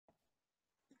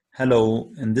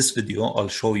Hello, in this video I'll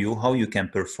show you how you can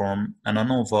perform an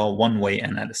Anova one-way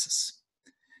analysis.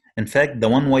 In fact, the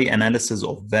one-way analysis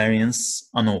of variance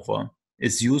Anova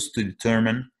is used to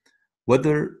determine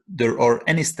whether there are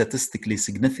any statistically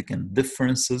significant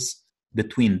differences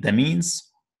between the means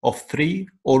of three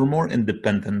or more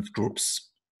independent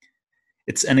groups.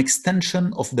 It's an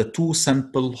extension of the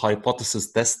two-sample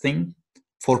hypothesis testing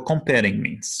for comparing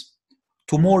means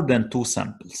to more than two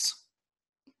samples.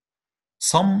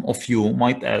 Some of you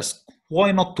might ask,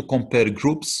 why not to compare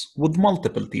groups with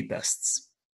multiple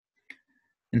t-tests?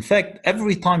 In fact,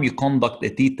 every time you conduct a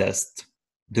t-test,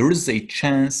 there is a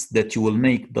chance that you will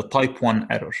make the type 1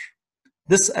 error.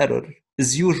 This error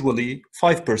is usually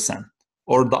 5%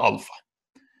 or the alpha.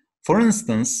 For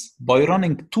instance, by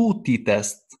running two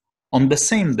t-tests on the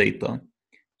same data,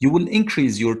 you will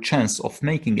increase your chance of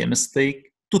making a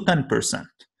mistake to 10%.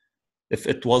 If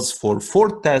it was for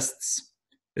 4 tests,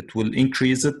 it will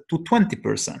increase it to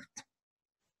 20%.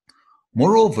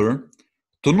 Moreover,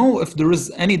 to know if there is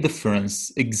any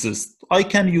difference exists, I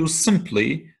can use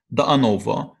simply the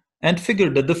Anova and figure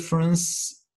the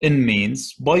difference in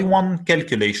means by one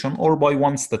calculation or by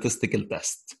one statistical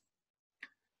test.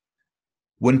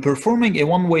 When performing a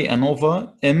one-way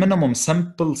Anova, a minimum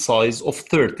sample size of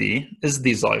 30 is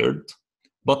desired,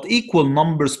 but equal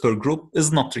numbers per group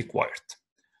is not required.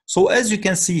 So as you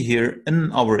can see here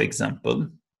in our example,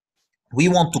 we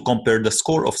want to compare the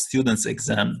score of students'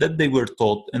 exam that they were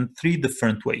taught in 3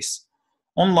 different ways: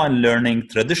 online learning,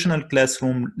 traditional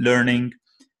classroom learning,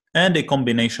 and a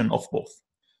combination of both.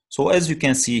 So as you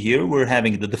can see here, we're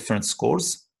having the different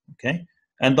scores, okay?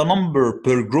 And the number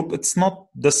per group, it's not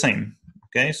the same,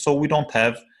 okay? So we don't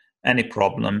have any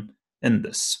problem in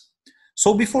this.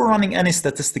 So before running any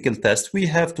statistical test, we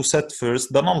have to set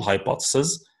first the null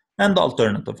hypothesis and the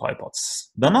alternative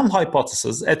hypothesis. The null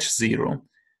hypothesis, H0,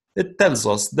 it tells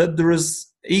us that there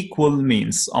is equal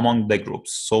means among the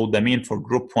groups. So the mean for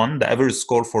group 1, the average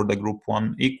score for the group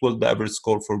 1 equal the average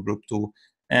score for group 2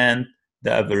 and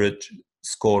the average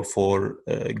score for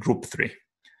group 3.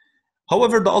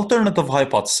 However, the alternative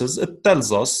hypothesis, it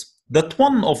tells us that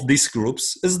one of these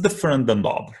groups is different than the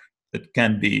other. It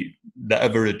can be the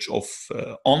average of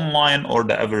online or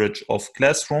the average of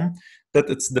classroom, that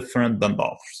it's different than the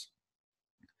others.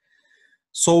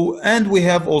 So, and we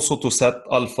have also to set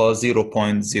alpha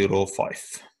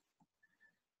 0.05.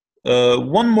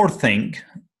 One more thing,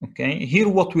 okay, here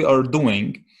what we are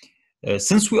doing,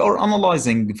 since we are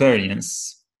analyzing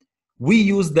variance, we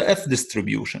use the F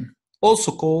distribution,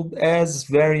 also called as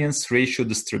variance ratio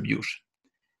distribution,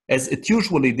 as it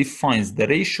usually defines the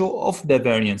ratio of the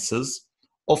variances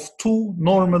of two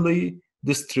normally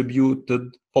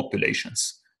distributed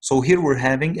populations. So here we're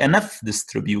having an F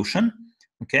distribution,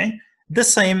 okay, the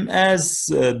same as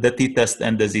the t-test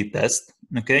and the z-test,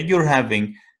 okay? You're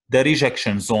having the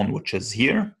rejection zone, which is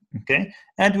here, okay?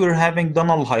 And we're having the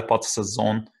null hypothesis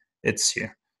zone, it's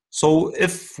here. So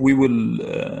if we will,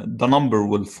 the number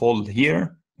will fall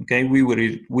here, okay? We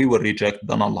will reject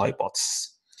the null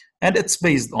hypothesis. And it's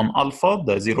based on alpha,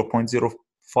 the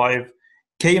 0.05,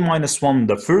 k minus 1,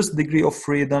 the first degree of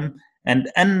freedom, and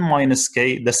n minus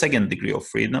k, the second degree of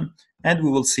freedom. And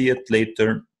we will see it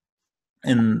later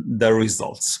in the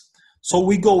results. So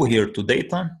we go here to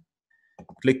data,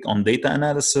 click on data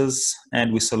analysis,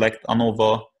 and we select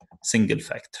Anova single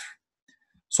factor.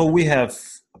 So we have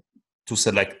to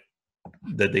select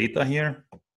the data here.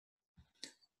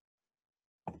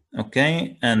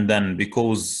 Okay, and then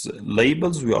because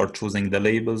labels, we are choosing the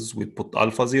labels, we put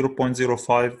alpha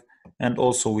 0.05, and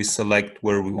also we select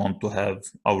where we want to have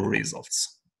our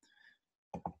results.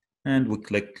 And we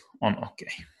click on OK.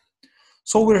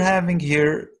 So we're having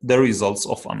here the results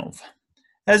of Anova.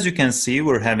 As you can see,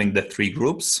 we're having the 3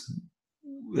 groups,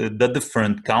 the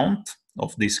different count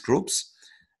of these groups,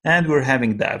 and we're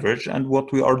having the average. And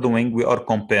what we are doing, we are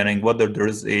comparing whether there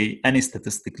is any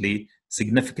statistically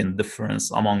significant difference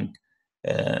among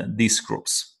these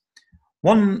groups.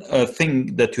 One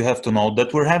thing that you have to know,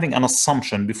 that we're having an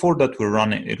assumption before that we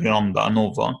run the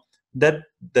Anova, that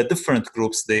the different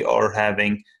groups, they are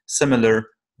having similar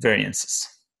variances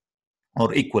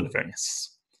or equal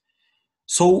variances.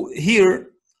 So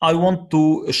here I want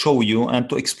to show you and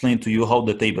to explain to you how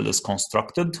the table is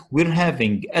constructed. We're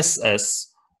having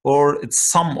SS, or it's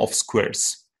sum of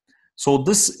squares. So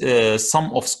this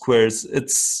sum of squares,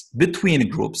 it's between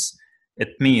groups.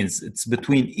 It means it's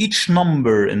between each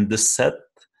number in this set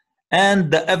and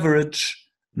the average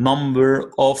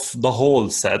number of the whole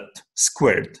set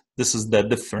squared. This is the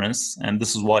difference, and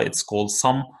this is why it's called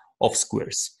sum of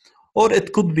squares. Or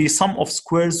it could be sum of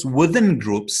squares within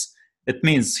groups. It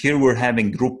means here we're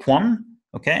having group 1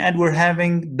 okay, and we're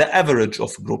having the average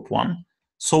of group 1.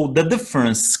 So the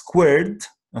difference squared,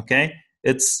 okay,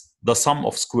 it's the sum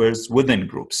of squares within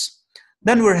groups.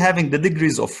 Then we're having the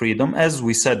degrees of freedom. As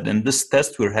we said in this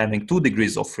test, we're having 2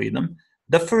 degrees of freedom.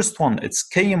 The first one, it's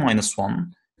k minus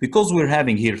 1, because we're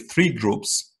having here 3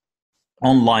 groups,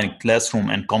 online, classroom,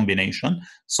 and combination.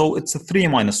 So it's a 3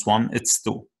 minus 1, it's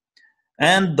 2.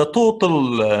 And the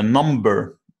total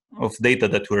number of data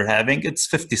that we're having, it's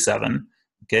 57,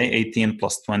 okay, 18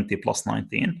 plus 20 plus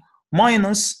 19,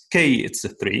 minus k, it's a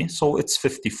 3, so it's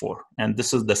 54. And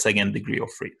this is the second degree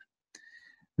of freedom.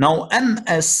 Now,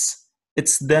 ns,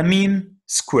 it's the mean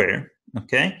square,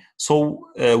 okay? So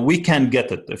we can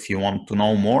get it, if you want to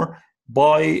know more,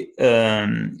 by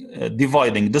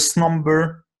dividing this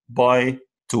number by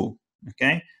 2,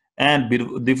 okay? And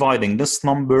dividing this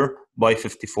number by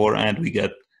 54, and we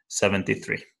get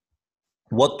 73.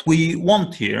 What we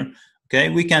want here, okay,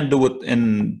 we can do it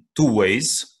in 2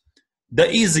 ways. The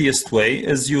easiest way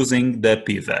is using the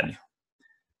p-value.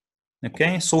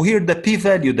 Okay, so here the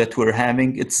p-value that we're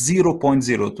having, it's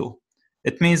 0.02.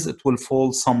 It means it will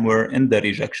fall somewhere in the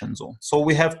rejection zone. So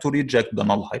we have to reject the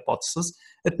null hypothesis.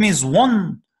 It means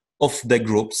one of the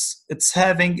groups, it's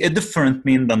having a different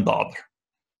mean than the other.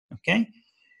 Okay,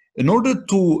 in order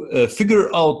to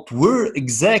figure out where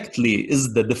exactly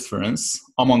is the difference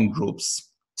among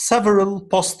groups, several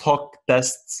post hoc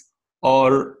tests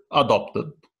are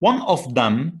adopted. One of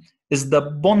them is the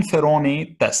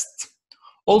Bonferroni test,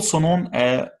 also known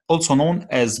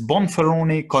as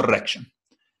Bonferroni correction.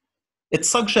 It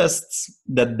suggests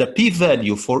that the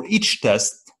p-value for each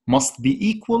test must be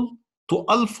equal to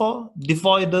alpha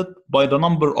divided by the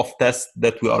number of tests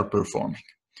that we are performing.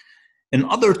 In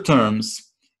other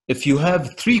terms, if you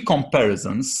have 3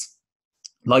 comparisons,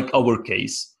 like our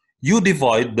case, you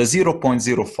divide the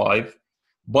 0.05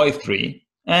 by 3,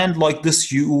 and like this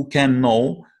you can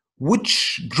know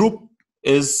which group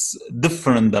is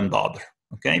different than the other.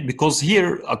 Okay, because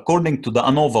here, according to the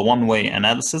Anova one-way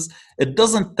analysis, it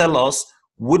doesn't tell us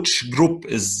which group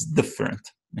is different.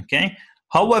 Okay,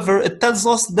 however, it tells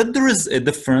us that there is a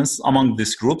difference among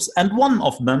these groups, and one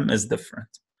of them is different.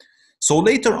 So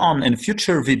later on in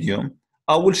future video,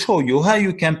 I will show you how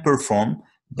you can perform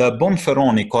the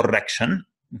Bonferroni correction,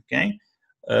 okay,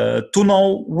 to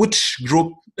know which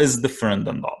group is different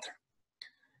than the other.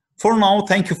 For now,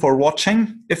 thank you for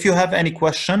watching. If you have any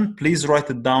question, please write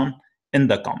it down in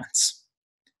the comments.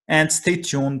 And stay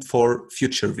tuned for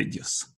future videos.